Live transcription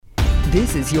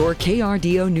This is your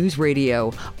KRDO News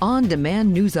Radio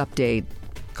on-demand news update.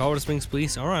 Colorado Springs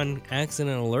police are on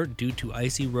accident alert due to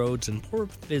icy roads and poor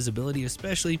visibility,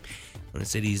 especially on the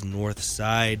city's north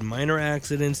side. Minor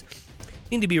accidents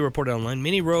need to be reported online.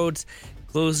 Many roads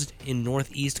closed in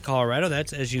northeast Colorado.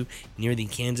 That's as you near the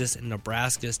Kansas and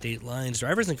Nebraska state lines.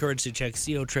 Drivers encouraged to check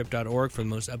cotrip.org for the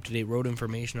most up-to-date road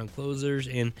information on closures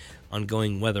and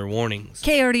ongoing weather warnings.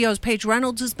 KRDO's Paige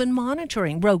Reynolds has been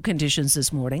monitoring road conditions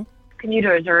this morning.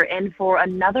 Commuters are in for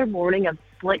another morning of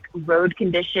slick road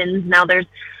conditions. Now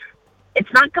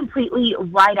it's not completely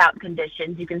whiteout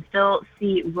conditions. You can still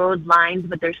see road lines,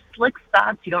 but there's slick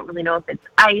spots. You don't really know if it's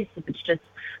ice, if it's just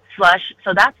slush.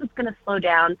 So that's what's going to slow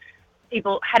down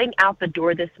people heading out the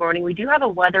door this morning. We do have a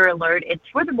weather alert. It's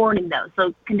for the morning, though,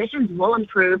 so conditions will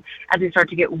improve as we start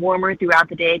to get warmer throughout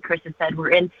the day. Chris has said we're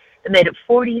in the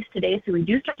mid-40s today, so we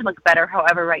do start to look better.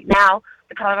 However, right now,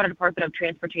 the Colorado Department of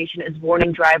Transportation is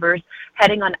warning drivers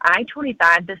heading on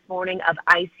I-25 this morning of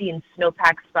icy and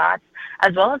snowpack spots,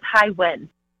 as well as high winds.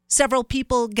 Several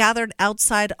people gathered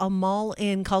outside a mall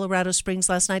in Colorado Springs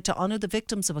last night to honor the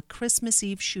victims of a Christmas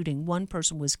Eve shooting. One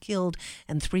person was killed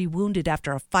and 3 wounded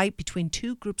after a fight between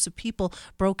two groups of people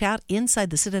broke out inside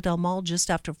the Citadel Mall just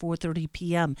after 4:30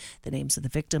 p.m. The names of the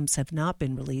victims have not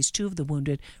been released. 2 of the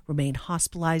wounded remain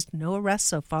hospitalized. No arrests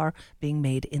so far being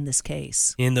made in this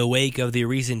case. In the wake of the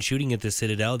recent shooting at the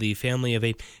Citadel, the family of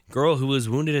a girl who was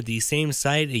wounded at the same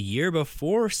site a year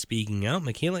before speaking out.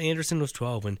 Michaela Anderson was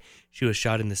 12 when she was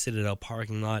shot in the Citadel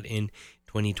parking lot in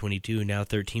 2022. Now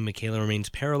 13, Michaela remains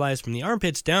paralyzed from the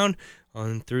armpits down.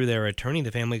 On through their attorney,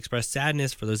 the family expressed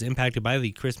sadness for those impacted by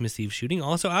the Christmas Eve shooting.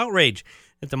 Also outrage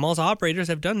that the mall's operators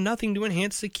have done nothing to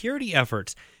enhance security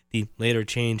efforts. The later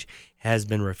change has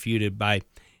been refuted by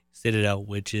Citadel,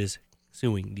 which is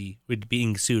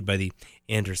being sued by the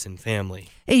Anderson family.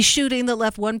 A shooting that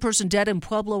left one person dead in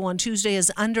Pueblo on Tuesday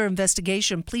is under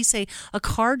investigation. Police say a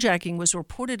carjacking was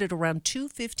reported at around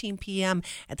 2:15 p.m.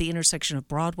 at the intersection of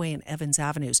Broadway and Evans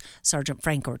Avenues. Sergeant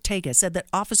Frank Ortega said that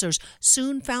officers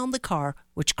soon found the car,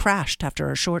 which crashed after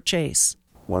a short chase.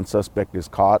 One suspect is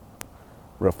caught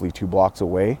roughly 2 blocks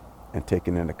away and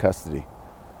taken into custody.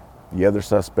 The other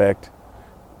suspect,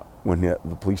 when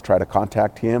the police try to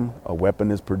contact him, a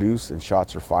weapon is produced and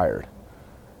shots are fired.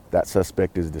 That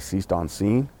suspect is deceased on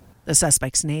scene. The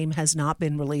suspect's name has not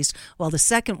been released, while the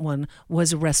second one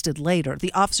was arrested later.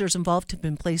 The officers involved have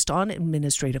been placed on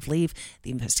administrative leave.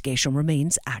 The investigation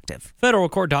remains active. Federal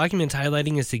court documents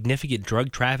highlighting a significant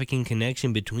drug trafficking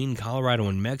connection between Colorado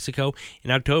and Mexico.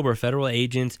 In October, federal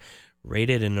agents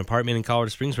raided an apartment in Colorado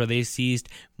Springs where they seized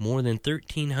more than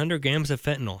 1,300 grams of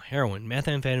fentanyl, heroin,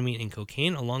 methamphetamine, and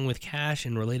cocaine, along with cash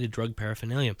and related drug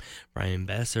paraphernalia. Brian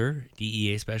Besser,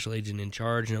 DEA special agent in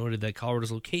charge, noted that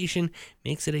Colorado's location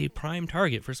makes it a prime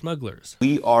target for smugglers.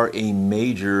 We are a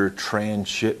major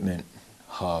transshipment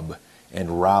hub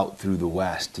and route through the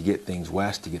west, to get things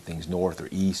north or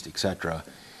east, etc.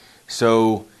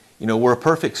 So, we're a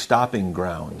perfect stopping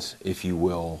grounds, if you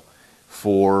will,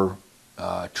 for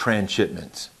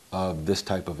transshipments of this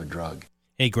type of a drug.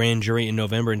 A grand jury in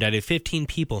November indicted 15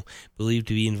 people believed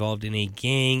to be involved in a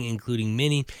gang, including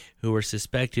many who were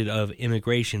suspected of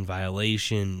immigration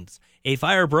violations. A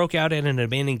fire broke out at an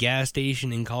abandoned gas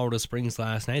station in Colorado Springs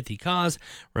last night. The cause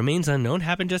remains unknown.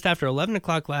 Happened just after 11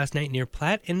 o'clock last night near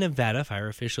Platte in Nevada. Fire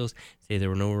officials say there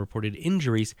were no reported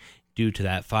injuries due to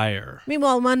that fire.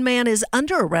 Meanwhile, one man is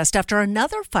under arrest after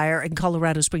another fire in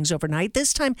Colorado Springs overnight,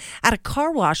 this time at a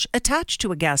car wash attached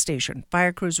to a gas station.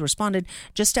 Fire crews responded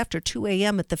just after 2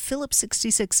 a.m. at the Phillips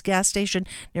 66 gas station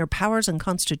near Powers and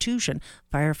Constitution.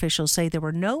 Fire officials say there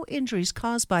were no injuries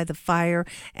caused by the fire,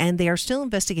 and they are still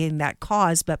investigating that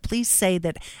cause, but police say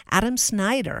that Adam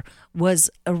Snyder was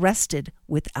arrested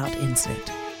without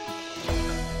incident.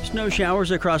 Snow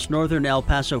showers across northern El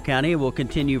Paso County will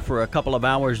continue for a couple of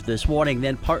hours this morning,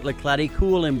 then partly cloudy,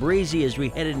 cool and breezy as we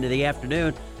head into the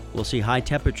afternoon. We'll see high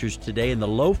temperatures today in the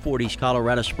low 40s,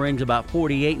 Colorado Springs, about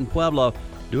 48 in Pueblo.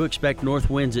 Do expect north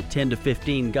winds at 10 to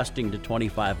 15, gusting to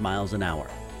 25 miles an hour.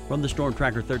 From the Storm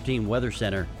Tracker 13 Weather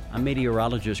Center, I'm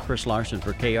meteorologist Chris Larson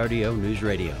for KRDO News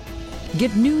Radio.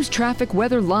 Get news, traffic,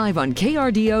 weather live on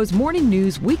KRDO's Morning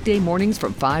News weekday mornings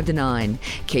from 5 to 9.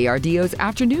 KRDO's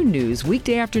Afternoon News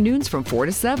weekday afternoons from 4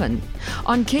 to 7.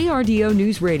 On KRDO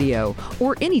News Radio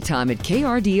or anytime at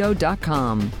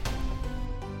krdo.com.